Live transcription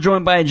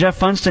Joined by Jeff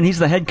Funston. He's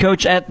the head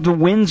coach at the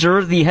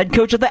Windsor, the head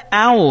coach of the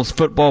Owls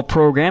football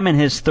program in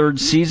his third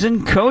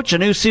season. Coach, a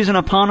new season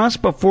upon us.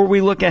 Before we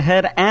look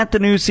ahead at the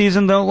new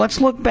season, though, let's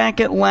look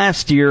back at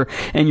last year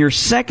and your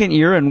second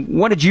year. And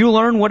what did you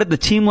learn? What did the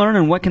team learn?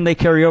 And what can they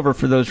carry over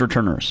for those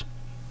returners?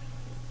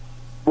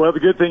 Well, the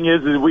good thing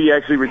is we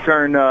actually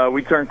returned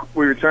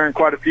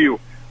quite a few.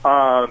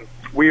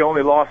 We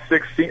only lost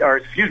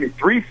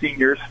three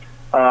seniors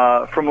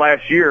from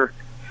last year.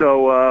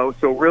 So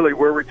really,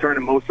 we're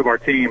returning most of our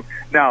team.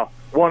 Now,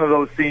 two of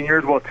those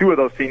seniors,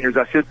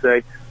 I should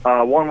say.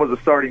 One was a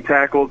starting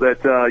tackle that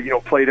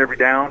played every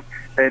down,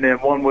 and then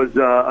one was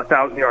a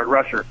 1,000-yard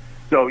rusher.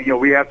 So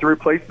we have to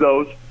replace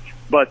those.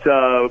 But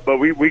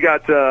we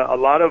got a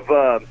lot of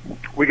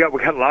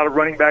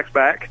running backs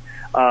back.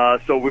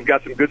 So we've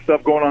got some good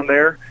stuff going on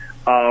there.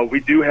 We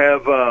do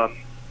have some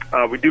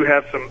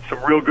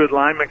real good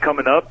linemen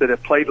coming up that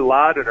have played a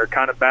lot and are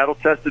kind of battle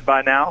tested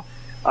by now.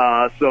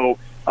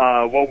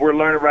 What we're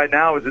learning right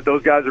now is that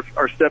those guys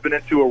are stepping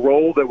into a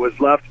role that was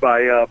left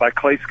by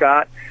Clay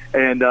Scott,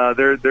 and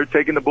they're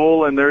taking the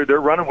bull and they're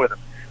running with him.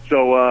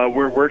 So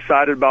we're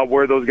excited about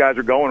where those guys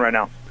are going right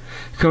now.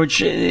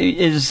 Coach,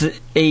 is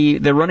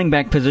the running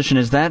back position,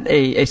 is that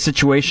a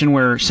situation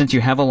where, since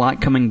you have a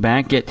lot coming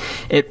back,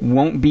 it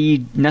won't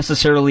be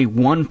necessarily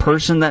one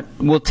person that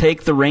will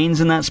take the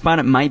reins in that spot?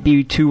 It might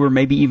be two or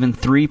maybe even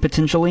three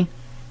potentially?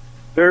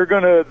 They're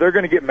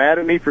gonna get mad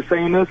at me for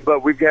saying this,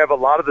 but we have a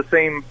lot of the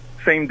same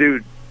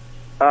dude.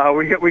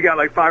 We got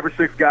like 5 or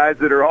 6 guys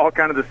that are all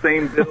kind of the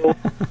same build,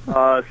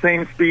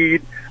 same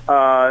speed.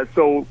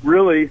 So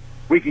really,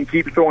 we can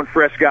keep throwing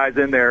fresh guys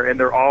in there, and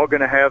they're all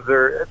going to have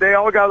they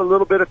all got a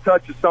little bit of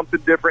touch of something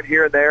different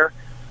here and there,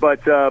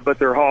 but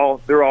they're all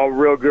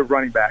real good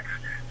running backs.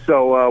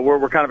 So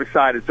we're kind of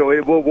excited. So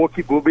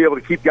we'll be able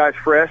to keep guys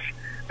fresh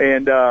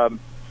and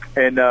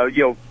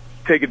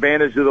take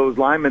advantage of those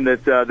linemen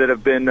that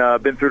have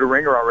been through the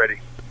ringer already.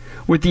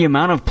 With the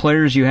amount of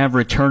players you have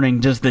returning,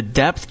 does the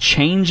depth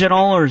change at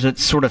all, or is it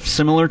sort of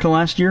similar to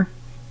last year?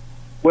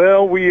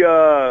 Well, we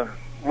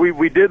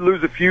did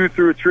lose a few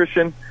through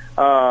attrition.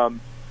 Off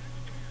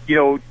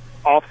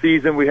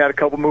season, we had a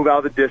couple move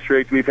out of the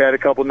district. We've had a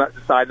couple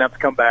decide not to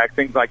come back,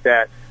 things like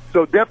that.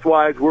 So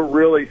depth-wise, we're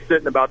really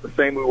sitting about the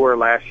same we were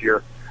last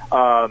year.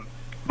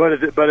 But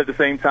at the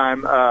same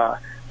time,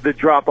 the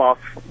drop-off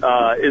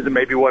isn't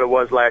maybe what it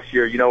was last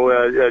year.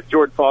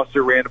 Jordan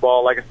Foster ran the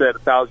ball, like I said,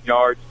 1,000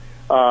 yards.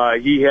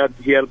 He had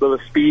a bit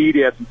of speed,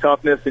 he had some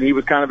toughness, and he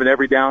was kind of an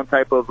every down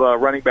type of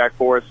running back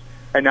for us.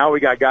 And now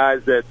we got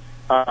guys that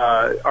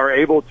are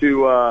able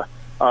to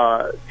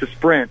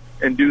sprint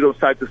and do those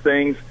types of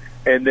things,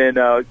 and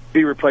then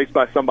be replaced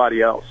by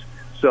somebody else.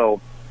 So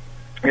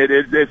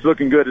it's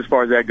looking good as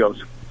far as that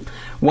goes.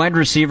 Wide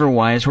receiver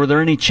wise, were there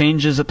any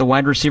changes at the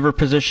wide receiver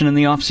position in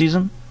the off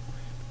season?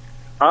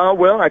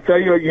 Well, I tell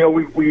you,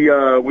 we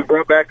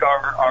brought back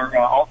our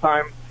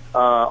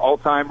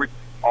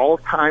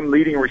all-time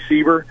leading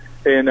receiver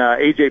in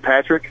AJ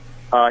Patrick.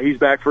 He's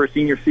back for a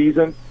senior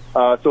season,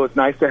 so it's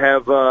nice to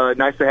have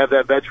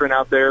that veteran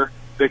out there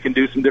that can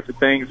do some different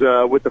things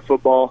with the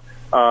football.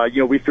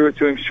 We threw it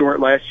to him short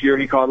last year.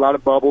 He caught a lot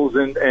of bubbles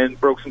and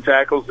broke some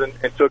tackles and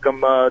took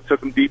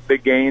them deep,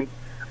 big gains.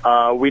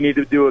 We need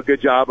to do a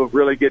good job of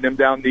really getting him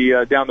down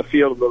the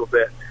field a little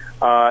bit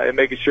and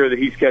making sure that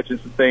he's catching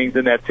some things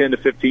in that 10 to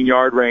 15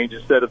 yard range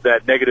instead of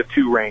that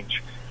 -2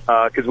 range.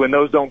 Because when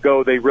those don't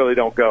go, they really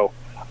don't go.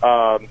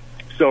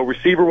 So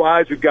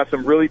receiver-wise, we've got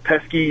some really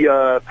pesky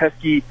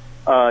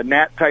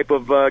Nat type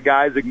of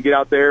guys that can get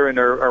out there and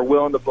are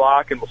willing to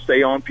block and will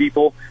stay on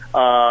people.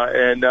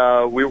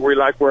 We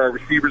like where our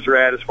receivers are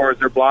at as far as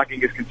their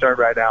blocking is concerned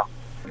right now.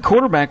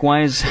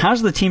 Quarterback-wise,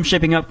 how's the team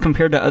shaping up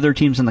compared to other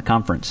teams in the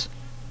conference?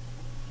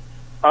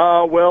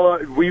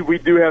 We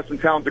do have some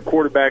talented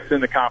quarterbacks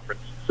in the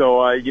conference.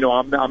 So,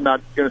 I'm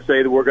not going to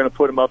say that we're going to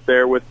put them up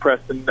there with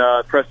Preston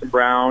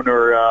Brown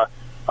or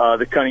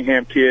the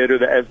Cunningham kid or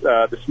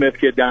the Smith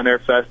kid down there,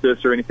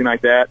 Festus, or anything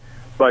like that.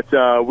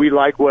 But we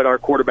like what our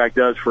quarterback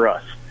does for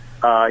us.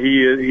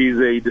 He's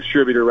a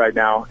distributor right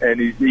now, and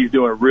he's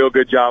doing a real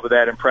good job of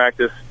that in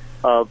practice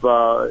of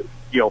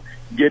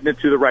getting it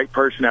to the right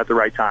person at the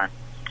right time.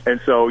 And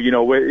so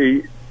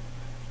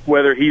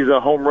whether he's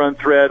a home run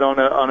threat on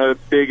a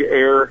big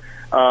air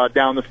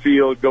down the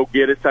field, go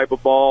get it type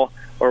of ball,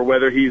 or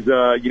whether he's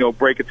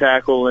break a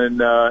tackle and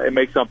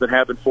make something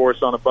happen for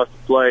us on a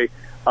busted play.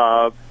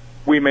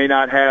 We may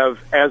not have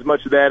as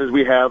much of that as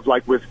we have,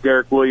 like with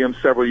Derek Williams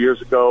several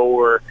years ago,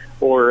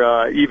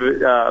 or even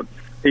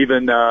some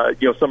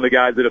of the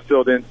guys that have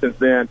filled in since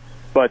then.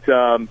 But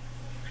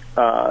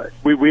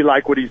we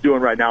like what he's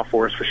doing right now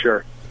for us for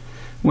sure.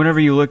 Whenever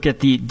you look at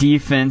the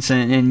defense,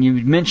 and you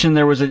mentioned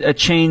there was a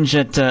change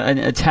at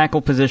a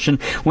tackle position.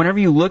 Whenever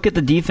you look at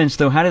the defense,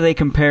 though, how do they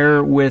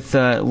compare with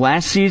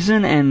last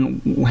season,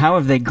 and how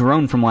have they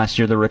grown from last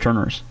year, the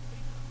returners?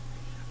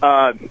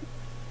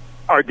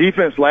 Our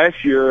defense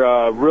last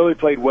year really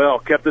played well,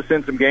 kept us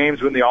in some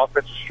games when the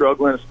offense was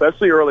struggling,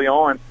 especially early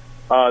on.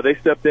 They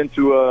stepped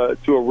into a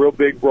real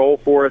big role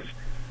for us.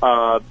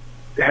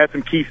 had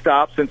some key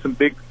stops in some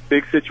big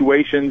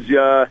situations.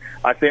 I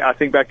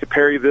think back to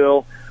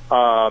Perryville,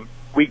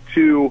 week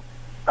 2.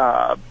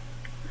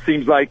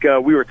 Seems like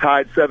we were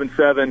tied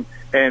 7-7,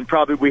 and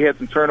probably we had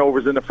some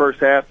turnovers in the first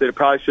half that it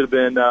probably should have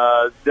been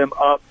them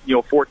up,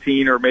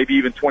 14 or maybe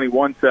even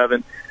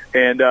 21-7,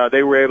 and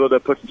they were able to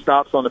put some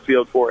stops on the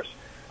field for us.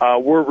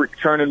 We're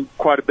returning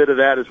quite a bit of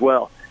that as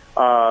well.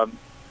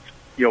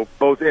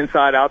 Both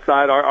inside,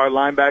 outside, our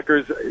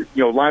linebackers,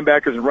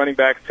 linebackers and running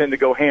backs tend to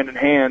go hand in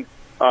hand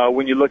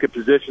when you look at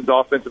positions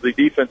offensively,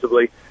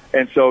 defensively.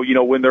 And so,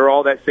 when they're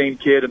all that same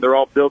kid and they're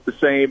all built the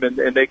same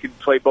and they can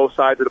play both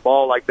sides of the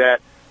ball like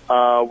that,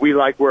 we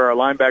like where our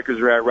linebackers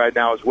are at right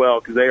now as well,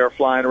 because they are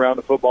flying around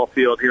the football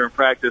field here in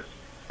practice.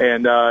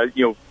 And,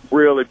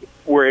 really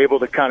we're able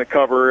to kind of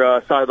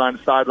cover sideline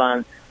to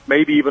sideline,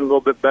 maybe even a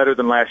little bit better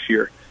than last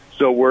year.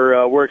 So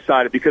we're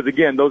excited because,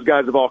 again, those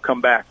guys have all come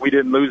back. We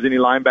didn't lose any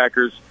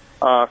linebackers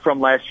from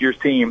last year's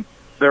team.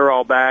 They're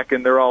all back,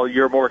 and they're all a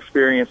year more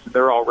experienced, and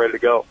they're all ready to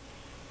go.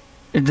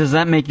 Does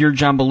that make your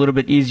job a little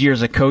bit easier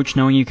as a coach,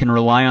 knowing you can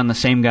rely on the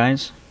same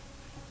guys?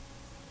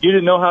 You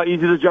didn't know how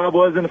easy the job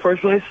was in the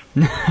first place?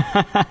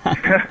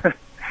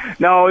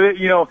 No,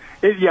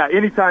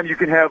 anytime you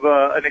can have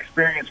an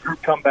experienced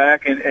group come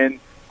back, and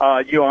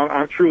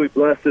I'm truly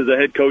blessed as a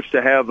head coach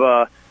to have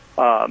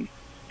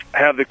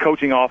the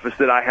coaching office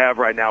that I have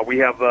right now. We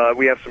have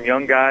some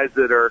young guys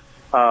that are,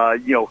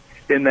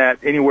 in that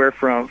anywhere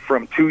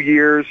from 2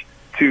 years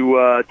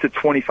to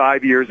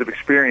 25 years of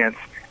experience.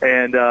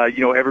 And,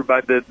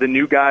 everybody, the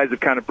new guys have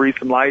kind of breathed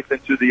some life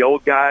into the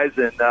old guys,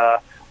 and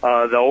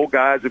the old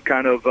guys have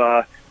kind of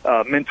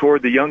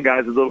mentored the young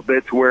guys a little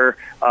bit to where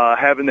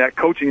having that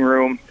coaching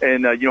room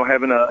and,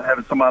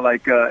 having somebody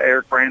like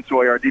Eric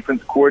Bransoy, our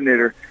defensive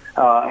coordinator,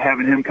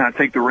 having him kind of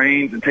take the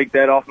reins and take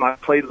that off my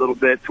plate a little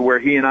bit to where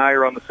he and I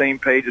are on the same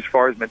page as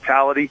far as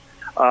mentality,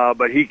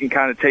 but he can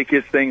kind of take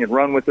his thing and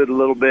run with it a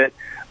little bit.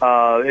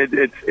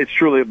 It's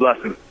truly a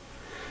blessing.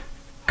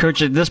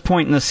 Coach, at this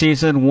point in the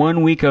season,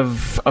 1 week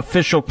of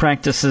official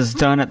practice is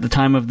done at the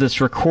time of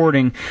this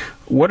recording.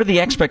 What are the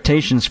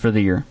expectations for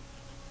the year?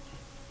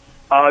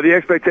 The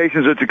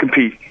expectations are to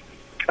compete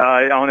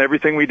on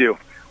everything we do.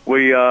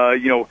 We,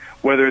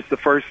 whether it's the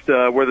first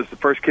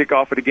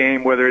kickoff of the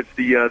game, whether it's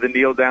the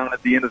kneel down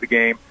at the end of the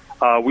game,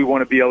 we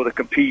want to be able to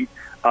compete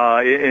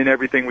in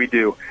everything we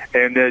do.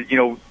 And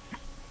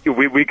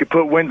we could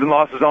put wins and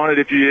losses on it.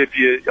 If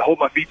you hold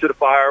my feet to the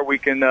fire, we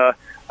can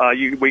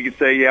we can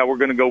say, yeah, we're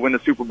going to go win the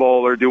Super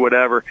Bowl or do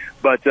whatever.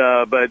 But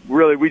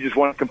really, we just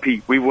want to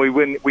compete. We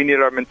need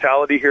our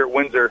mentality here at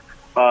Windsor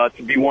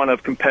to be one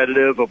of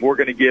competitive. Of we're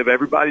going to give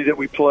everybody that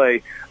we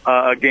play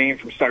a game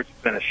from start to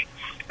finish.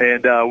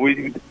 And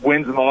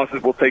wins and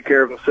losses will take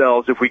care of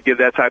themselves if we give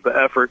that type of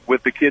effort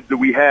with the kids that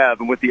we have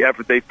and with the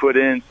effort they've put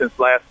in since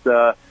last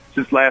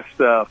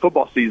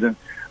football season.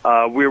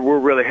 We're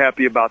really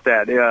happy about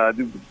that.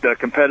 The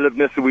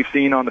competitiveness that we've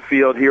seen on the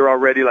field here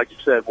already, like you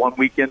said, 1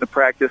 weekend of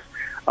practice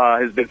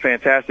has been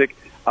fantastic.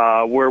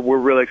 We're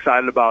really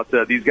excited about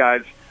these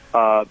guys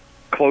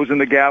closing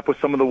the gap with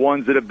some of the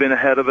ones that have been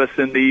ahead of us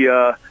in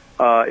the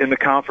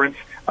conference.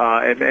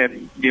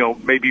 And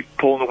maybe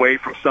pulling away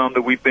from some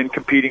that we've been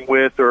competing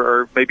with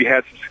or maybe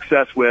had some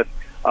success with.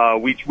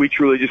 We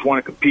truly just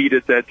want to compete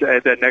at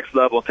that next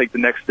level and take the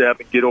next step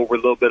and get over a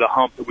little bit of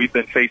hump that we've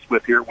been faced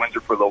with here at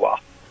Windsor for a little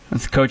while.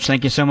 Coach,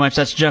 thank you so much.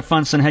 That's Jeff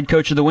Funston, head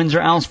coach of the Windsor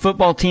Owls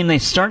football team. They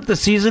start the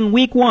season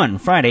week 1,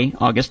 Friday,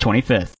 August 25th.